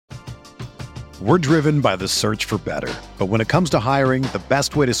We're driven by the search for better. But when it comes to hiring, the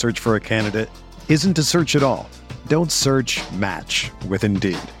best way to search for a candidate isn't to search at all. Don't search, match with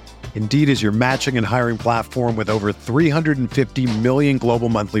Indeed. Indeed is your matching and hiring platform with over 350 million global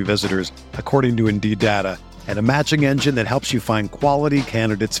monthly visitors, according to Indeed data, and a matching engine that helps you find quality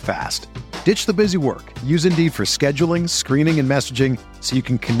candidates fast. Ditch the busy work. Use Indeed for scheduling, screening, and messaging so you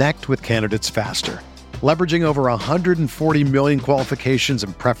can connect with candidates faster. Leveraging over 140 million qualifications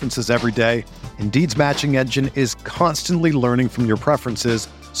and preferences every day, Indeed's matching engine is constantly learning from your preferences,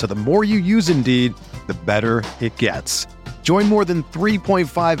 so the more you use Indeed, the better it gets. Join more than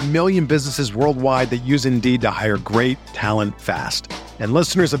 3.5 million businesses worldwide that use Indeed to hire great talent fast. And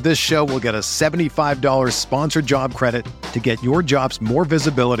listeners of this show will get a $75 sponsored job credit to get your jobs more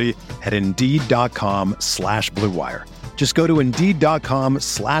visibility at Indeed.com/Blue Wire. Just go to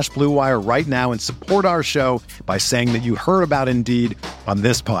Indeed.com/Blue Wire right now and support our show by saying that you heard about Indeed on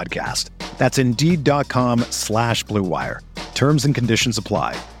this podcast. That's Indeed.com/Blue Wire. Terms and conditions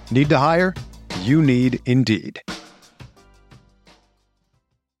apply. Need to hire? You need Indeed.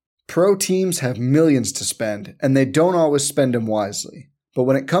 Pro teams have millions to spend, and they don't always spend them wisely. But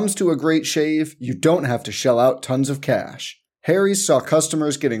when it comes to a great shave, you don't have to shell out tons of cash. Harry's saw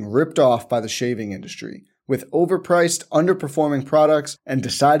customers getting ripped off by the shaving industry with overpriced, underperforming products and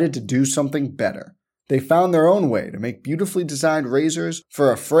decided to do something better. They found their own way to make beautifully designed razors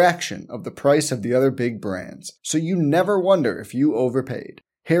for a fraction of the price of the other big brands, so you never wonder if you overpaid.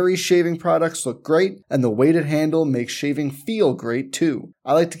 Harry's shaving products look great, and the weighted handle makes shaving feel great too.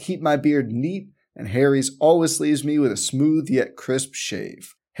 I like to keep my beard neat, and Harry's always leaves me with a smooth yet crisp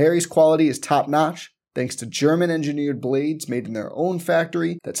shave. Harry's quality is top-notch, thanks to German-engineered blades made in their own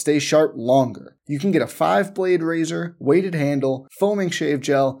factory that stay sharp longer. You can get a 5-blade razor, weighted handle, foaming shave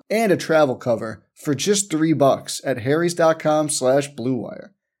gel, and a travel cover for just $3 at harrys.com/Blue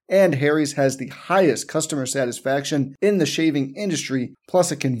Wire. And Harry's has the highest customer satisfaction in the shaving industry,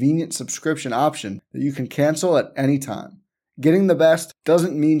 plus a convenient subscription option that you can cancel at any time. Getting the best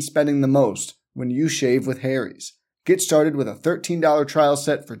doesn't mean spending the most when you shave with Harry's. Get started with a $13 trial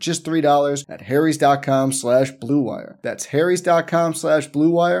set for just $3 at harrys.com/Blue Wire. That's harrys.com/Blue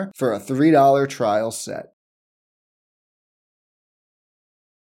Wire for a $3 trial set.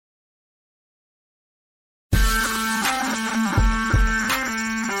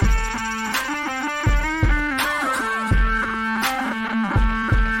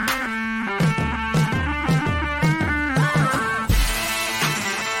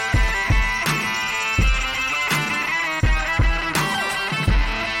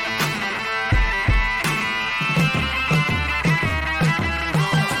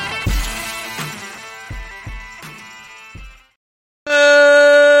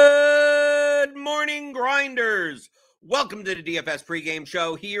 Welcome to the DFS pregame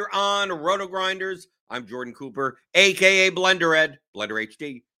show here on Roto Grinders. I'm Jordan Cooper, a.k.a. Blender Ed, Blender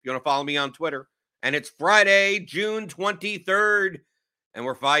HD. If you want to follow me on Twitter. And it's Friday, June 23rd, and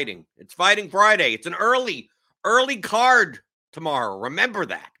we're fighting. It's Fighting Friday. It's an early card tomorrow. Remember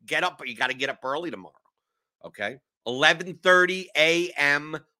that. Get up. You got to get up early tomorrow. Okay? 11:30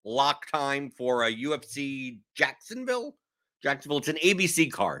 a.m. lock time for a UFC Jacksonville. It's an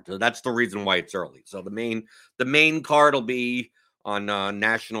ABC card, so that's the reason why it's early. So the main card will be on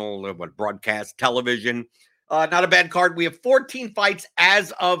national broadcast television. Not a bad card. We have 14 fights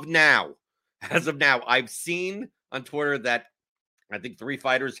as of now. I've seen on Twitter that I think 3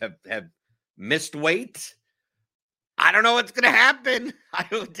 fighters have missed weight. I don't know what's going to happen.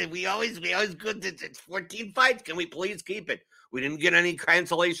 We always good. It's 14 fights. Can we please keep it? We didn't get any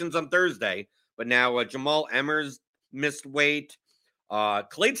cancellations on Thursday, but now Jamal Emmers missed weight.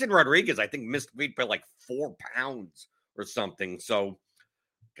 Clayton Rodriguez, I think, missed weight by like 4 pounds or something. So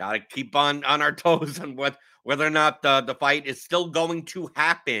got to keep on our toes on whether or not the fight is still going to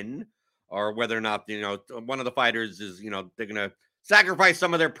happen, or whether or not, one of the fighters is, they're going to sacrifice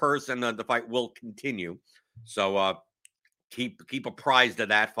some of their purse and the fight will continue. So keep apprised of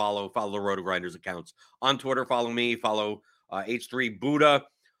that. Follow the Roto Grinders accounts on Twitter. Follow me. Follow H3 Buddha,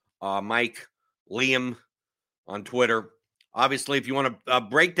 Mike, Liam on Twitter. Obviously, if you want a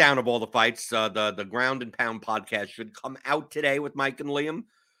breakdown of all the fights, the Ground and Pound podcast should come out today with Mike and Liam,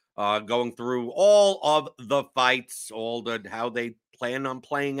 going through all of the fights, how they plan on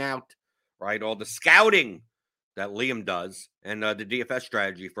playing out, right? All the scouting that Liam does, and the DFS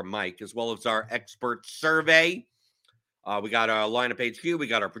strategy from Mike, as well as our expert survey. We got our lineup HQ, we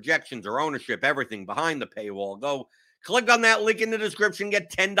got our projections, our ownership, everything behind the paywall. Go click on that link in the description,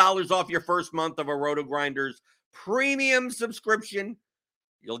 get $10 off your first month of a Roto Grinders premium subscription.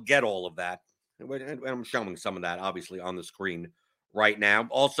 You'll get all of that. I'm showing some of that, obviously, on the screen right now.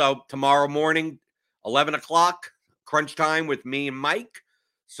 Also, tomorrow morning, 11 o'clock, crunch time with me and Mike.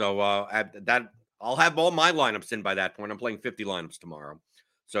 So I'll have all my lineups in by that point. I'm playing 50 lineups tomorrow.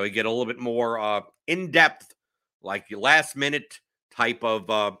 So you get a little bit more in-depth, like your last-minute type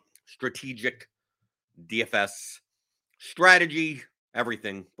of strategic DFS strategy,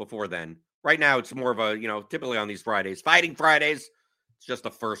 everything before then. Right now, it's more of a, typically on these Fridays, Fighting Fridays, it's just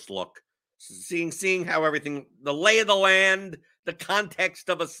a first look. Seeing how everything, the lay of the land, the context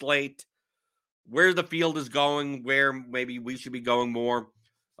of a slate, where the field is going, where maybe we should be going more.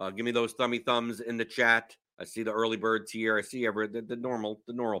 Give me those thumbs in the chat. I see the early birds here. I see the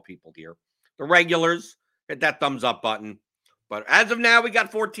normal people here. The regulars, hit that thumbs up button. But as of now, we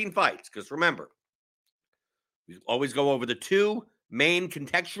got 14 fights. Because remember, we always go over the two main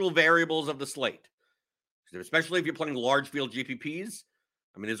contextual variables of the slate. Especially if you're playing large field GPPs.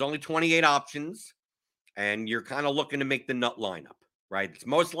 I mean, there's only 28 options, and you're kind of looking to make the nut lineup, right? It's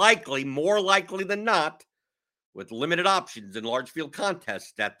more likely than not, with limited options in large field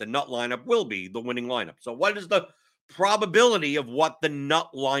contests, that the nut lineup will be the winning lineup. So what is the probability of what the nut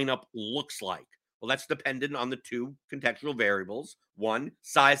lineup looks like? Well, that's dependent on the two contextual variables. One,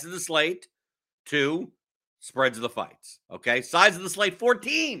 size of the slate. Two, spreads of the fights. Okay, size of the slate,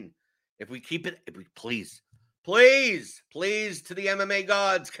 14. If we keep it, please, to the MMA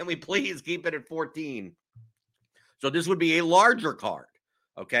gods, can we please keep it at 14? So this would be a larger card,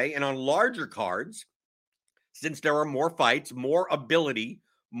 okay? And on larger cards, since there are more fights, more ability,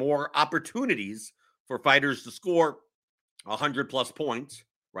 more opportunities for fighters to score 100+ points,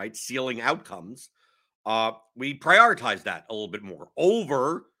 right? Sealing outcomes. We prioritize that a little bit more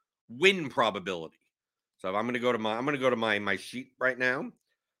over win probability. So I'm going to go to my sheet right now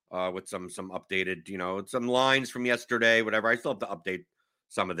with some updated, some lines from yesterday, whatever. I still have to update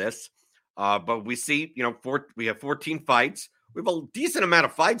some of this. But we see, we have 14 fights. We have a decent amount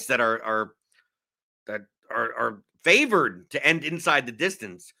of fights that are favored to end inside the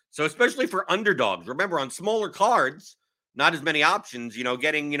distance. So especially for underdogs, remember on smaller cards, not as many options,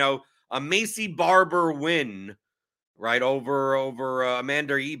 getting, a Macy Barber win, right, over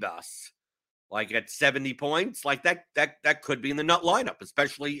Amanda Ribas, like at 70 points, like that could be in the nut lineup,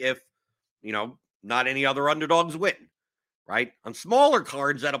 especially if, not any other underdogs win, right? On smaller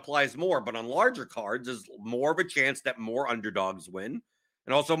cards, that applies more, but on larger cards, is more of a chance that more underdogs win,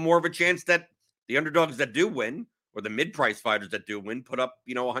 and also more of a chance that the underdogs that do win, or the mid-price fighters that do win, put up,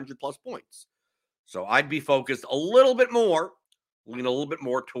 100+ points. So I'd be focused a little bit more, lean a little bit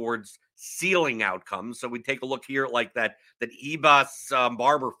more towards sealing outcomes. So we take a look here at like that Ibas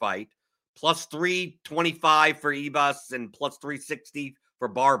Barber fight, plus 325 for Ibas and plus 360 for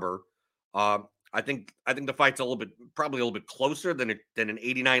Barber. I think the fight's probably a little bit closer than an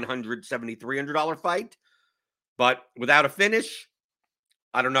 $8,900, $7,300 fight, but without a finish,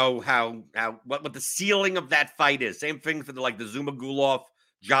 I don't know what the ceiling of that fight is. Same thing for the Zumagulov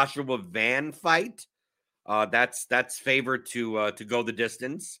Joshua Van fight. That's favored to go the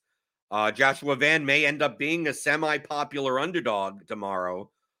distance. Joshua Van may end up being a semi-popular underdog tomorrow,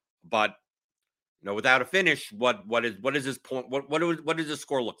 but without a finish, what is his point? What does his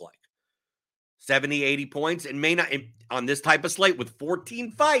score look like? 70, 80 points, and may not on this type of slate with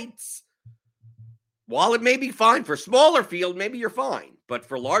 14 fights. While it may be fine for smaller field, maybe you're fine, but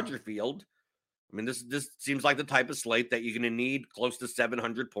for larger field, I mean, this seems like the type of slate that you're going to need close to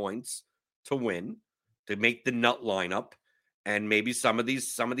 700 points to win, to make the nut lineup, and maybe some of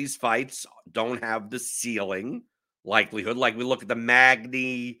these fights don't have the ceiling likelihood. Like we look at the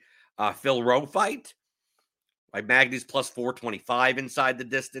Magny Phil Rowe fight, like Magny's plus 425 inside the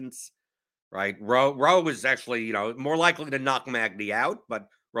distance, right? Rowe is actually more likely to knock Magny out, but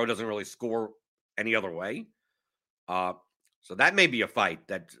Rowe doesn't really score any other way. So that may be a fight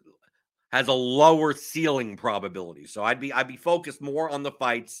that has a lower ceiling probability. So I'd be focused more on the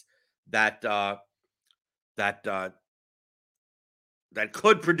fights that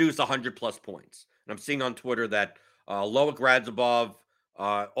could produce 100+ points. And I'm seeing on Twitter that Loic Radzhabov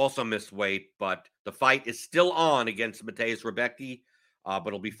also missed weight, but the fight is still on against Mateusz Rebecki, but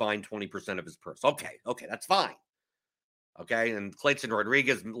he'll be fined 20% of his purse. Okay, that's fine. Okay, and Clayton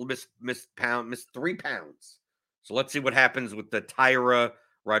Rodriguez missed 3 pounds. So let's see what happens with the Tyra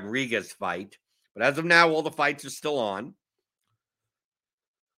Rodriguez fight. But as of now, all the fights are still on.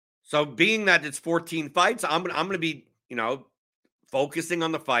 So being that it's 14 fights, I'm gonna be, focusing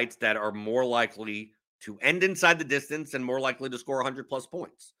on the fights that are more likely to end inside the distance and more likely to score 100+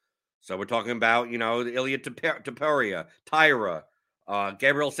 points. So we're talking about, Ilya Topuria, Tyra,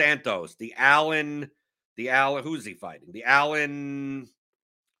 Gabriel Santos, the Allen, who's he fighting? The Allen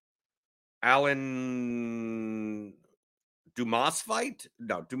Dumas fight?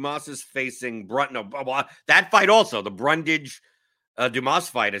 No, Dumas is facing that fight also. The Brundage Dumas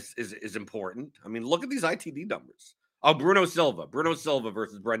fight is important. I mean, look at these ITD numbers. Oh, Bruno Silva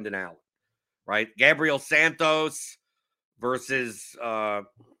versus Brendan Allen, right? Gabriel Santos versus who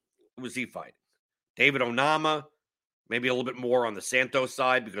was he fighting? David Onama, maybe a little bit more on the Santos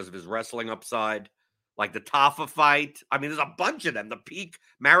side because of his wrestling upside. Like the Tafa fight. I mean, there's a bunch of them. The Peak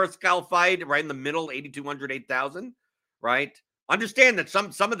Mariscal fight right in the middle, 8,200, 8,000, right? Understand that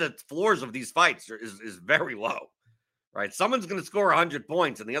some of the floors of these fights is very low, right? Someone's going to score 100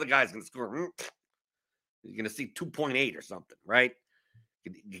 points and the other guy's going to score, you're going to see 2.8 or something, right?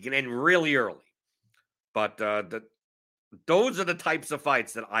 You can end really early. But those are the types of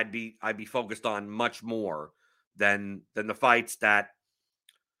fights that I'd be focused on much more than the fights that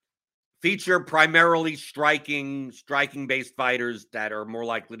feature primarily striking based fighters that are more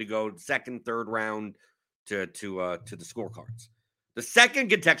likely to go second, third round to the scorecards. The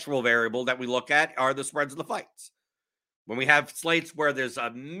second contextual variable that we look at are the spreads of the fights. When we have slates where there's a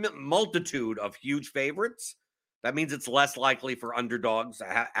multitude of huge favorites, that means it's less likely for underdogs.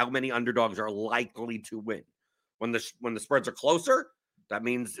 How many underdogs are likely to win? When the spreads are closer, that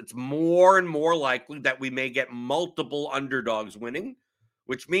means it's more and more likely that we may get multiple underdogs winning,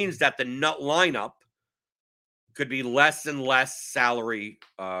 which means that the nut lineup could be less and less salary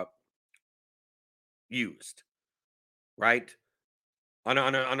used, right? On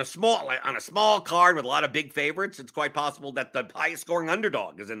a small card with a lot of big favorites, it's quite possible that the highest scoring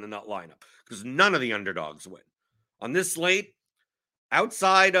underdog is in the nut lineup because none of the underdogs win. On this slate,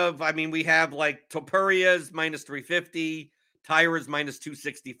 outside of, we have like Topuria's minus 350, Tyra's minus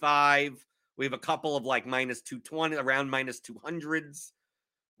 265. We have a couple of like minus 220, around minus 200s,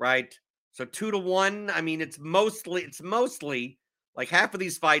 right? So 2-1. It's mostly like half of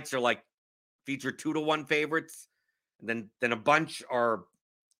these fights are like feature 2-1 favorites. And then a bunch are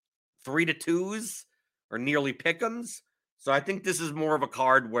 3-2s or nearly pick'ems. So I think this is more of a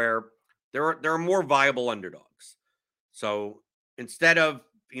card where there are more viable underdogs. So instead of,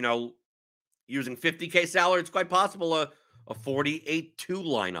 using 50K salary, it's quite possible a 48-2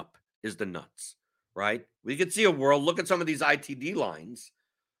 lineup is the nuts, right? We could see a world, look at some of these ITD lines.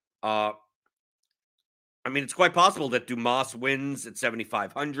 It's quite possible that Dumas wins at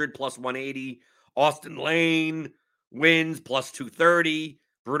 7,500 plus 180. Austin Lane wins plus 230.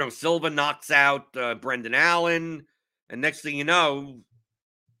 Bruno Silva knocks out Brendan Allen. And next thing you know,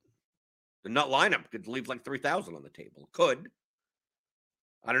 the nut lineup could leave like 3,000 on the table. Could.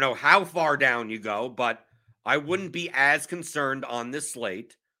 I don't know how far down you go, but I wouldn't be as concerned on this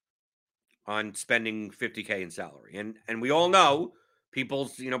slate on spending 50K in salary. And we all know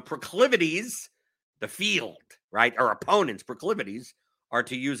people's, proclivities, the field, right? Our opponents' proclivities are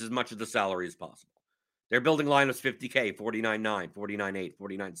to use as much of the salary as possible. They're building lineups 50K, 49.9, 49.8,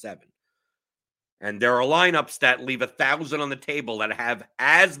 49.7. And there are lineups that leave 1,000 on the table that have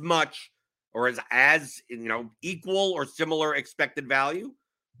as much or as equal or similar expected value,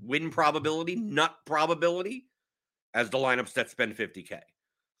 win probability, nut probability, as the lineups that spend 50K.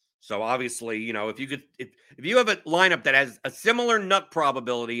 So obviously, if you have a lineup that has a similar nut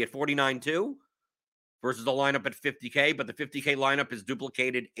probability at 49.2 versus a lineup at 50K, but the 50K lineup is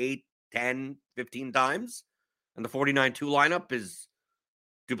duplicated 8, 10, 15 times, and the 49.2 lineup is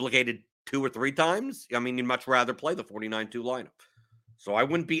duplicated 2 or 3 times, you'd much rather play the 49.2 lineup. So I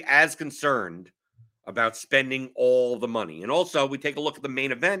wouldn't be as concerned about spending all the money. And also, we take a look at the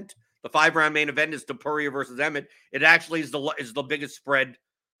main event. The 5-round main event is Topuria versus Emmett. It actually is the biggest spread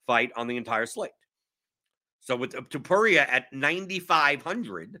fight on the entire slate. So with Topuria at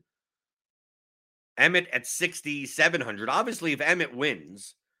 9,500, Emmett at 6,700. Obviously, if Emmett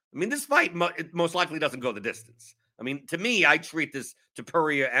wins, this fight most likely doesn't go the distance. To me, I treat this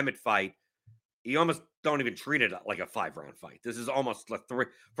Topuria-Emmett fight, you almost don't even treat it like a 5-round fight. This is almost like 3.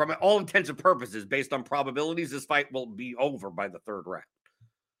 From all intents and purposes, based on probabilities, this fight will be over by the 3rd round.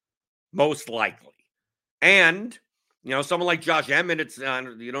 Most likely. And, someone like Josh Emmett, it's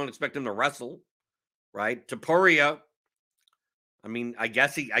you don't expect him to wrestle, right? Topuria, I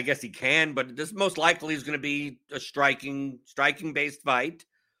guess he can, but this most likely is going to be a striking-based fight.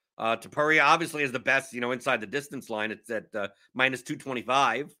 Topuria obviously is the best, inside the distance line. It's at minus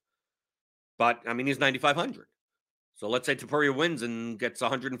 225. But, he's 9,500. So let's say Topuria wins and gets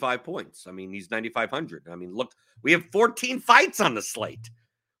 105 points. He's 9,500. Look, we have 14 fights on the slate.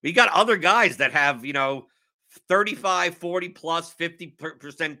 We got other guys that have, 35, 40 plus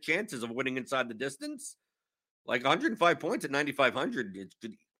 50% chances of winning inside the distance. Like 105 points at 9,500, it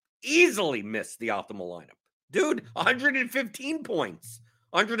could easily miss the optimal lineup. Dude, 115 points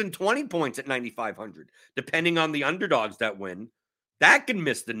 120 points at 9,500, depending on the underdogs that win. That can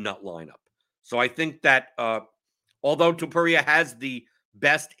miss the nut lineup. So I think that although Topuria has the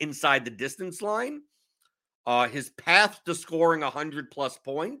best inside the distance line, his path to scoring 100+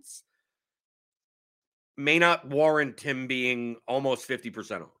 points may not warrant him being almost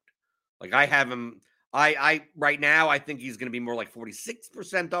 50% owned. Like I have him, I right now, I think he's going to be more like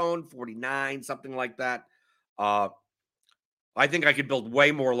 46% owned, 49, something like that. I think I could build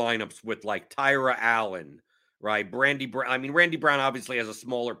way more lineups with like Tyra Allen, right? Randy Brown. I mean, Randy Brown obviously has a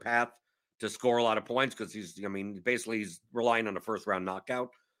smaller path to score a lot of points because he's relying on a first round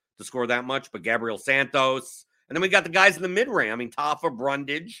knockout to score that much. But Gabriel Santos, and then we got the guys in the mid range. I mean, Tafa,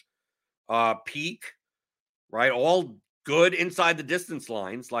 Brundage, Peak, right? All good inside the distance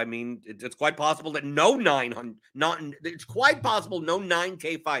lines. I mean, it's quite possible that no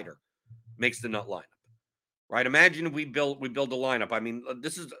 9K fighter makes the nut lineup. Right? Imagine we build a lineup. I mean,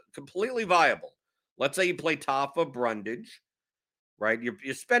 this is completely viable. Let's say you play Tafa, Brundage, right? You're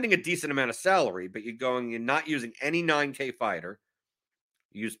spending a decent amount of salary, but you're not using any 9K fighter.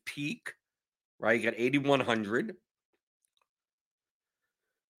 You use Peak, right? You got 8,100.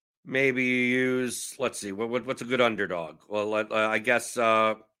 Maybe you use, let's see, what's a good underdog? Well, I guess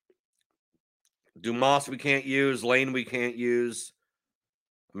Dumas we can't use, Lane we can't use.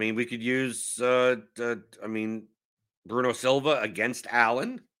 I mean, we could use, Bruno Silva against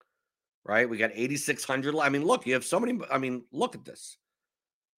Allen, right? We got 8,600. I mean, look, you have so many. I mean, look at this.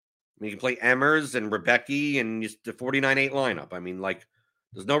 I mean, you can play Emmers and Rebecki and just the 49-8 lineup. I mean, like,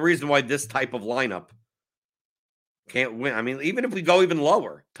 there's no reason why this type of lineup can't win. I mean, even if we go even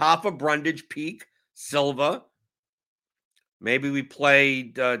lower, Tafa, Brundage, Peak, Silva. Maybe we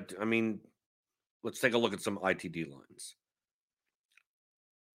played, let's take a look at some ITD lines.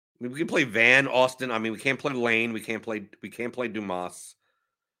 I mean, we can play Van, Austin. I mean, we can't play Lane. We can't play Dumas.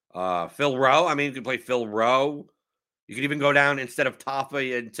 Phil Rowe. I mean, you can play Phil Rowe. You can even go down instead of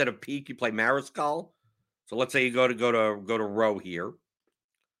Tafa, instead of Peak, you play Mariscal. So let's say you go to Rowe here.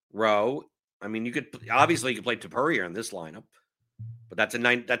 Rowe. I mean, you could play Topuria in this lineup, but that's a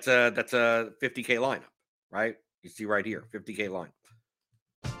 50K lineup, right? You see right here, 50K lineup.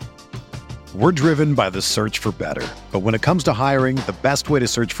 We're driven by the search for better. But when it comes to hiring, the best way to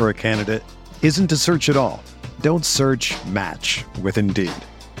search for a candidate isn't to search at all. Don't search, match with Indeed.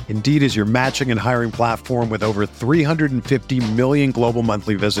 Indeed is your matching and hiring platform with over 350 million global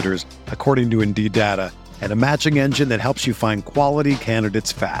monthly visitors, according to Indeed data, and a matching engine that helps you find quality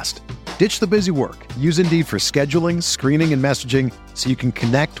candidates fast. Ditch the busy work. Use Indeed for scheduling, screening, and messaging so you can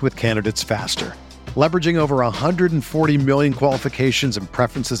connect with candidates faster. Leveraging over 140 million qualifications and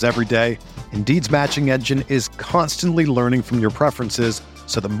preferences every day, Indeed's matching engine is constantly learning from your preferences,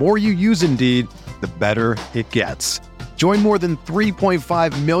 so the more you use Indeed, the better it gets. Join more than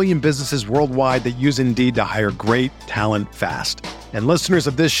 3.5 million businesses worldwide that use Indeed to hire great talent fast. And listeners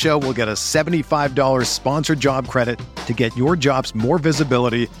of this show will get a $75 sponsored job credit to get your jobs more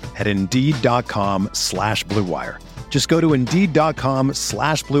visibility at Indeed.com/Blue Wire. Just go to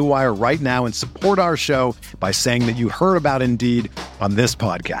Indeed.com/Blue Wire right now and support our show by saying that you heard about Indeed on this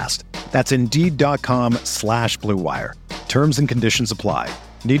podcast. That's Indeed.com/Blue Wire. Terms and conditions apply.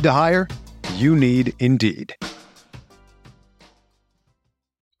 Need to hire? You need Indeed.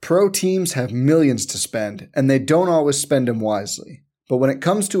 Pro teams have millions to spend, and they don't always spend them wisely. But when it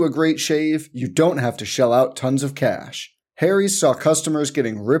comes to a great shave, you don't have to shell out tons of cash. Harry's saw customers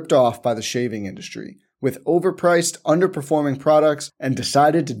getting ripped off by the shaving industry with overpriced, underperforming products and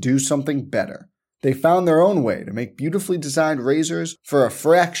decided to do something better. They found their own way to make beautifully designed razors for a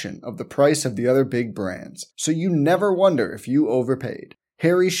fraction of the price of the other big brands, so you never wonder if you overpaid.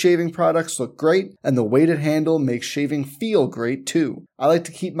 Harry's shaving products look great, and the weighted handle makes shaving feel great too. I like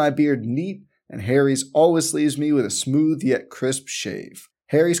to keep my beard neat, and Harry's always leaves me with a smooth yet crisp shave.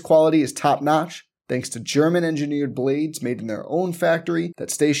 Harry's quality is top-notch, thanks to German-engineered blades made in their own factory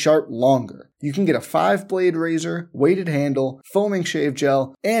that stay sharp longer. You can get a 5-blade razor, weighted handle, foaming shave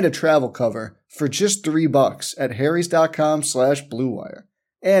gel, and a travel cover for just $3 at harrys.com/Blue Wire.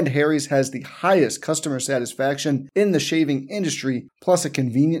 And Harry's has the highest customer satisfaction in the shaving industry, plus a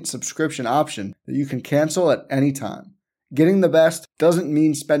convenient subscription option that you can cancel at any time. Getting the best doesn't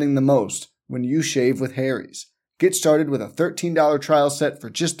mean spending the most when you shave with Harry's. Get started with a $13 trial set for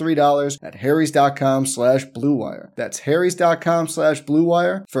just $3 at harrys.com/Blue Wire. That's harrys.com/Blue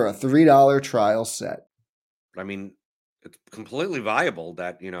Wire for a $3 trial set. I mean, it's completely viable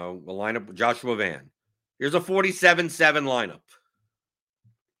that, we'll line up with Joshua Van. Here's a 47-7 lineup.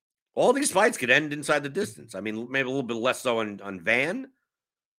 All these fights could end inside the distance. I mean, maybe a little bit less so on Van,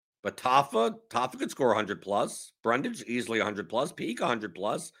 But Tafa could score 100 plus. Brundage easily 100 plus. Peak 100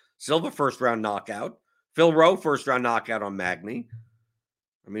 plus. Silva first round knockout. Phil Rowe first round knockout on Magny.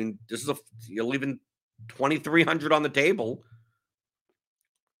 I mean, this is you're leaving 2,300 on the table.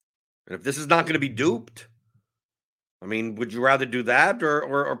 And if this is not going to be duped, I mean, would you rather do that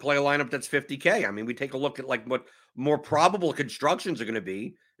or play a lineup that's 50K? I mean, we take a look at like what more probable constructions are going to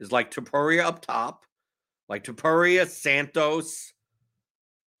be is like Topuria up top, like Topuria, Santos,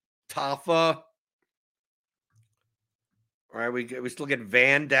 Tafa. All right, we still get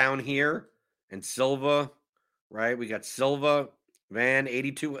Van down here and Silva, right? We got Silva, Van,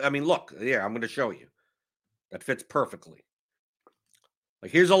 82. I mean, look, here, I'm going to show you. That fits perfectly.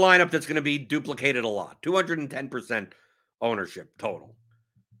 Like, here's a lineup that's going to be duplicated a lot. 210% ownership total.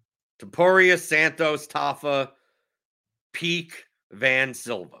 Topuria, Santos, Tafa, Peak, Van,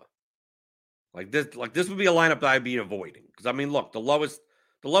 Silva. Like this would be a lineup that I'd be avoiding. Because, I mean, look, the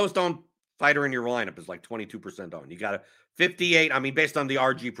lowest owned fighter in your lineup is like 22% owned. You got a 58, I mean, based on the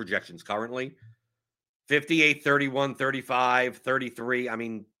RG projections currently, 58, 31, 35, 33. I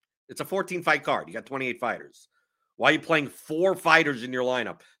mean, it's a 14-fight card. You got 28 fighters. Why are you playing 4 fighters in your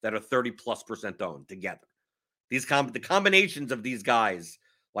lineup that are 30+% owned together? The combinations of these guys,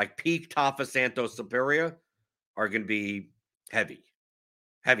 like Peak, Tafa, Santos, Topuria, are going to be heavy.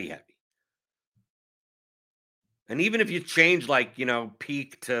 And even if you change, like, you know,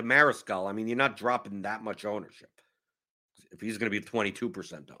 Peak to Mariscal, I mean, you're not dropping that much ownership if he's going to be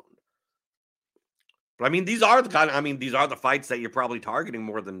 22% owned. But I mean, these are the fights that you're probably targeting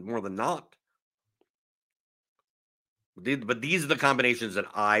more than not. But these are the combinations that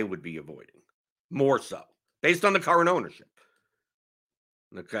I would be avoiding more so, based on the current ownership,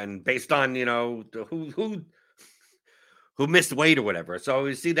 and based on, you know, who missed weight or whatever. So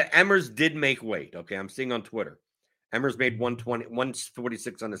you see that Emmers did make weight. Okay, I'm seeing on Twitter, Emmers made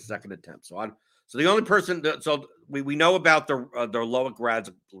 146 on his second attempt. So the only person we know about the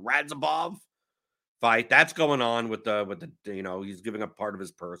Loic Radzhabov fight that's going on with the you know, he's giving up part of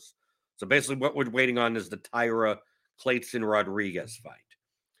his purse. So basically, what we're waiting on is the Tyra Clayton Rodriguez fight,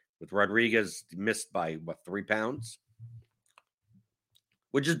 with Rodriguez missed by 3 pounds,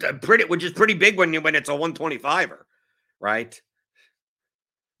 which is pretty big when it's a 125er, right?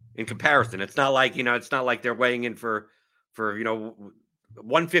 In comparison, it's not like they're weighing in for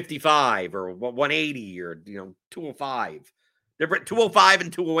 155 or 180 or 205. Different 205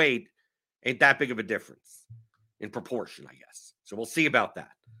 and 208 ain't that big of a difference in proportion, I guess. So we'll see about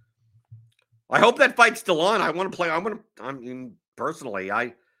that. I hope that fight's still on. I mean, personally,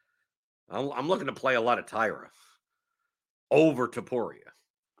 I'm looking to play a lot of Tyra over Topuria.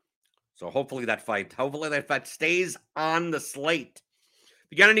 So hopefully that fight stays on the slate.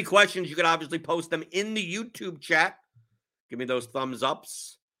 If you got any questions, you can obviously post them in the YouTube chat. Give me those thumbs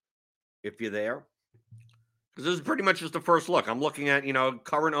ups if you're there. Because this is pretty much just the first look. I'm looking at,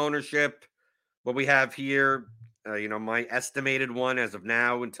 current ownership, what we have here. My estimated one as of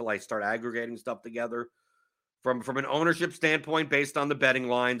now until I start aggregating stuff together from an ownership standpoint, based on the betting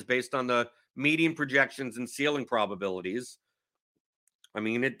lines, based on the median projections and ceiling probabilities. I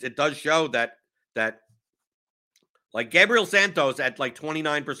mean, it does show that like Gabriel Santos at like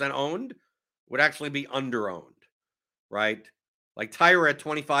 29% owned would actually be under-owned, right? Like Tyra at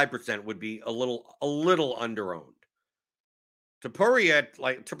 25% would be a little under-owned. Topuria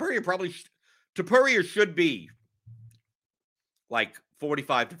should be like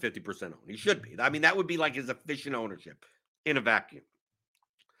 45 to 50% owned. He should be. I mean, that would be like his efficient ownership in a vacuum.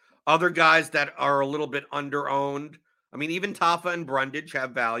 Other guys that are a little bit under-owned, I mean, even Tafa and Brundage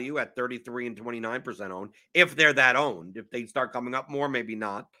have value at 33 and 29% owned, if they're that owned. If they start coming up more, maybe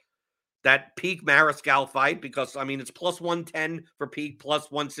not. That Peak Mariscal fight, because, I mean, it's plus 110 for Peak,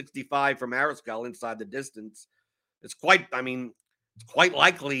 plus 165 for Mariscal inside the distance. It's quite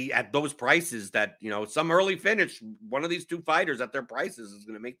likely at those prices that, some early finish, one of these two fighters at their prices is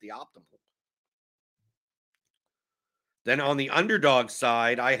going to make the optimal. Then on the underdog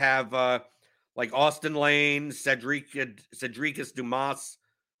side, I have like Austin Lane, Cedricus Dumas,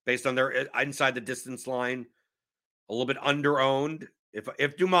 based on their inside the distance line, a little bit under-owned.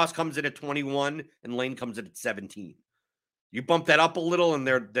 If Dumas comes in at 21 and Lane comes in at 17, you bump that up a little, and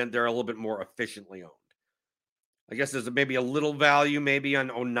they're a little bit more efficiently owned. I guess there's maybe a little value maybe on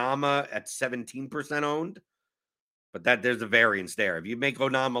Onama at 17% owned, but there's a variance there. If you make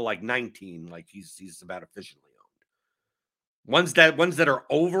Onama like 19, like he's about efficiently owned. Ones that are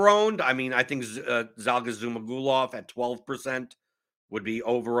over-owned, I mean, I think Zalga Zumagulov at 12% would be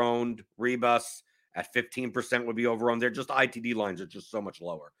over-owned. Ribas at 15% would be over-owned. They're just ITD lines are just so much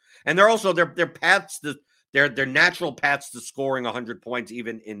lower. And they're also their paths they're natural paths to scoring 100 points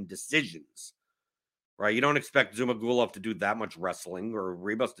even in decisions. Right? You don't expect Zumagulov to do that much wrestling or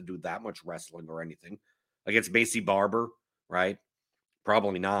Ribas to do that much wrestling or anything against Macy Barber, right?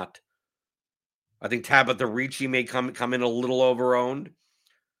 Probably not. I think Tabitha Ricci may come in a little overowned,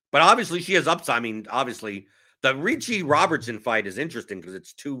 but obviously she has upside. I mean, obviously the Ricci Robertson fight is interesting because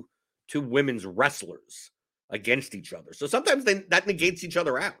it's two women's wrestlers against each other. So sometimes that negates each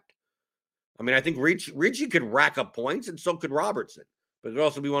other out. I mean, I think Ricci could rack up points, and so could Robertson. But it could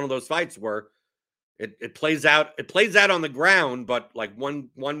also be one of those fights where it plays out. It plays out on the ground, but like one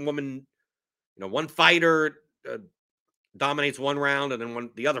woman, one fighter dominates one round, and then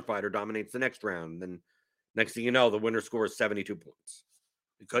the other fighter dominates the next round. And then next thing you know, the winner scores 72 points.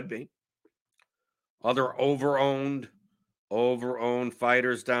 It could be. Other overowned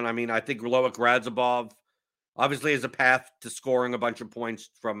fighters down. I mean, I think Loic Radzhabov obviously has a path to scoring a bunch of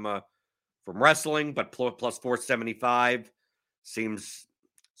points from wrestling, but plus 475 seems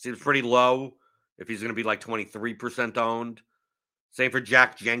pretty low if he's going to be like 23% owned. Same for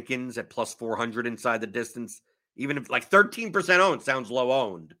Jack Jenkins at plus 400 inside the distance. Even if like 13% owned sounds low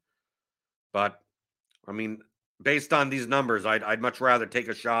owned. But I mean, based on these numbers, I'd much rather take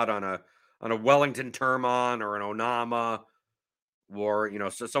a shot on a Wellington Turman or an Onama or,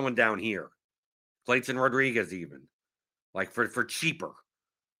 so someone down here. Clayton Rodriguez even. Like for cheaper.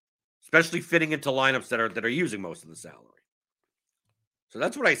 Especially fitting into lineups that are using most of the salary. So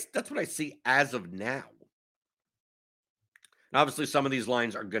that's what I see as of now. And obviously, some of these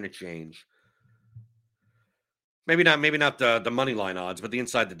lines are going to change. Maybe not the money line odds, but the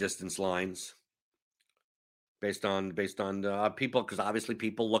inside the distance lines, based on people, because obviously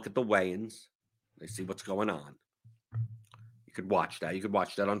people look at the weigh-ins, they see what's going on. You could watch that. You could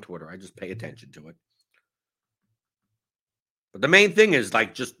watch that on Twitter. I just pay attention to it. But the main thing is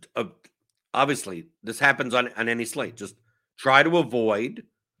obviously this happens on any slate. Just try to avoid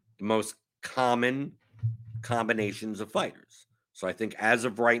the most common combinations of fighters. So I think as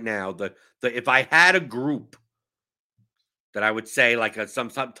of right now, the if I had a group that I would say like some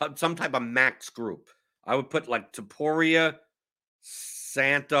type of max group, I would put like Topuria,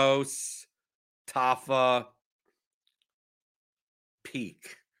 Santos, Tafa,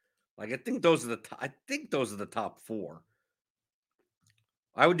 Peak. Like I think those are the top four.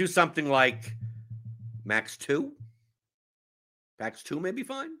 I would do something like Max 2. Max 2 may be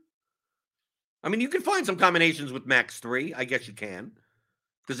fine. I mean, you can find some combinations with Max 3. I guess you can.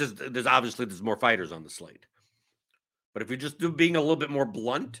 Because there's more fighters on the slate. But if you're just being a little bit more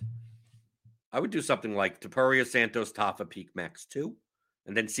blunt, I would do something like Topuria, Santos, Tafa, Peak, Max 2.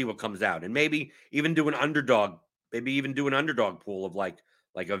 And then see what comes out. And maybe even do an underdog. Maybe even do an underdog pool of like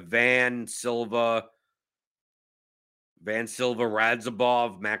a Van Silva,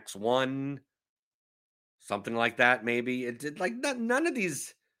 Radzhabov, Max 1, something like that. Maybe none of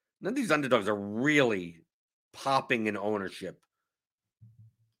these underdogs are really popping in ownership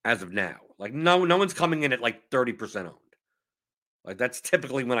as of now. Like no one's coming in at like 30% owned. Like that's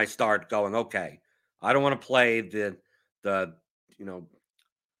typically when I start going, okay, I don't want to play the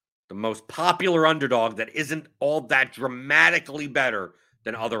most popular underdog that isn't all that dramatically better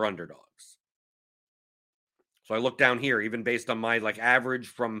than other underdogs. So I look down here, even based on my like average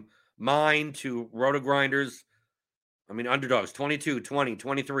from mine to RotoGrinders. I mean, underdogs 22, 20,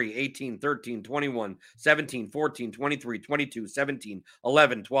 23, 18, 13, 21, 17, 14, 23, 22, 17,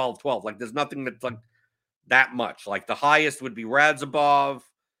 11, 12, 12. Like there's nothing that's like that much. Like the highest would be Radzhabov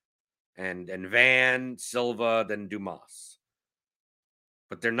and Van, Silva, then Dumas.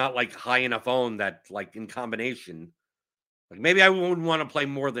 But they're not like high enough owned that like in combination. Like maybe I wouldn't want to play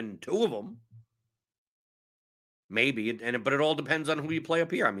more than two of them. Maybe, but it all depends on who you play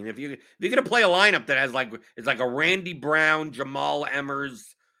up here. I mean, if you're going to play a lineup that has it's like a Randy Brown, Jamal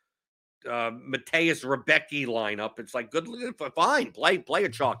Emmers, Mateus Rebecki lineup, it's like good, fine, play a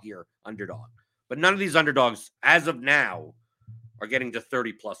chalkier underdog. But none of these underdogs, as of now, are getting to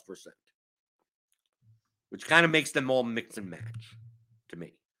 30+%, which kind of makes them all mix and match to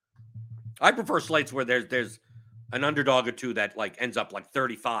me. I prefer slates where there's an underdog or two that like ends up like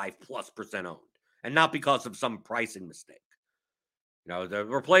 35+% owned. And not because of some pricing mistake. The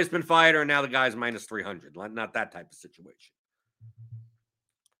replacement fighter, and now the guy's minus 300. Not that type of situation.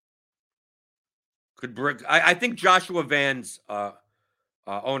 I think Joshua Van's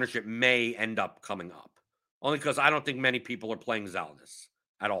ownership may end up coming up. Only because I don't think many people are playing Zalgas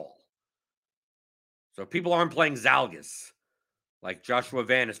at all. So if people aren't playing Zalgas, like Joshua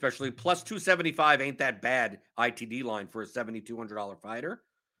Van, especially plus 275 ain't that bad ITD line for a $7,200 fighter.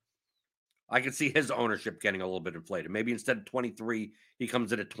 I can see his ownership getting a little bit inflated. Maybe instead of 23, he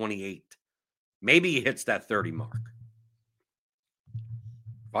comes in at 28. Maybe he hits that 30 mark.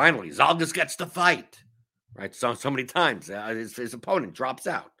 Finally, Zalgas gets the fight, right? So many times his opponent drops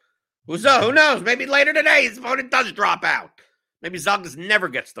out. Who knows? Maybe later today his opponent does drop out. Maybe Zalgas never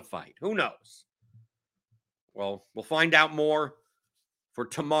gets the fight. Who knows? Well, we'll find out more for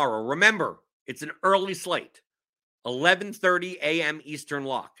tomorrow. Remember, it's an early slate. 11:30 a.m. Eastern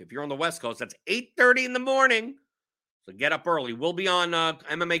lock. If you're on the West Coast, that's 8:30 in the morning. So get up early. We'll be on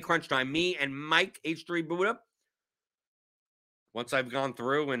MMA Crunch Time. Me and Mike H3 Buddha. Once I've gone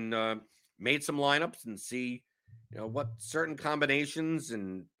through and made some lineups and see, what certain combinations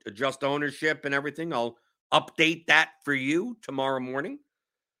and adjust ownership and everything, I'll update that for you tomorrow morning.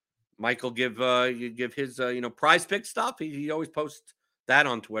 Mike will give his prize pick stuff. He always posts that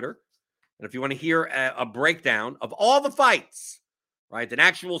on Twitter. And if you want to hear a breakdown of all the fights, right, an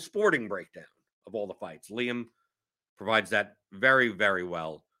actual sporting breakdown of all the fights, Liam provides that very, very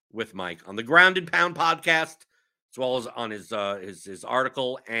well with Mike on the Ground and Pound podcast, as well as on his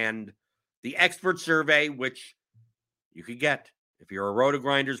article and the expert survey, which you could get if you're a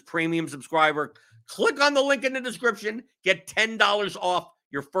RotoGrinders premium subscriber. Click on the link in the description, get $10 off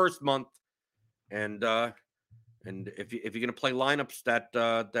your first month, and if you're gonna play lineups that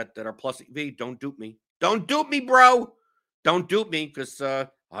are plus EV, don't dupe me. Don't dupe me, bro. Don't dupe me, because I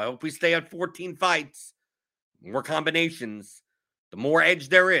hope we stay at 14 fights, more combinations, the more edge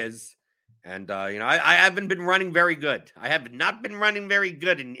there is. And I haven't been running very good. I have not been running very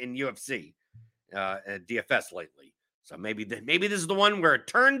good in UFC at DFS lately. So maybe this is the one where it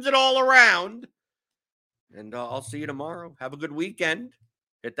turns it all around. And I'll see you tomorrow. Have a good weekend.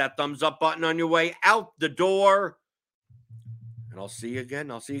 Hit that thumbs up button on your way out the door. And I'll see you again.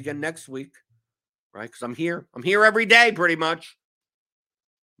 I'll see you again next week. Right? Because I'm here. I'm here every day pretty much.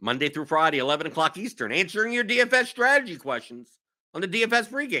 Monday through Friday, 11 o'clock Eastern, answering your DFS strategy questions on the DFS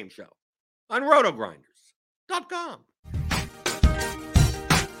pregame show on RotoGrinders.com.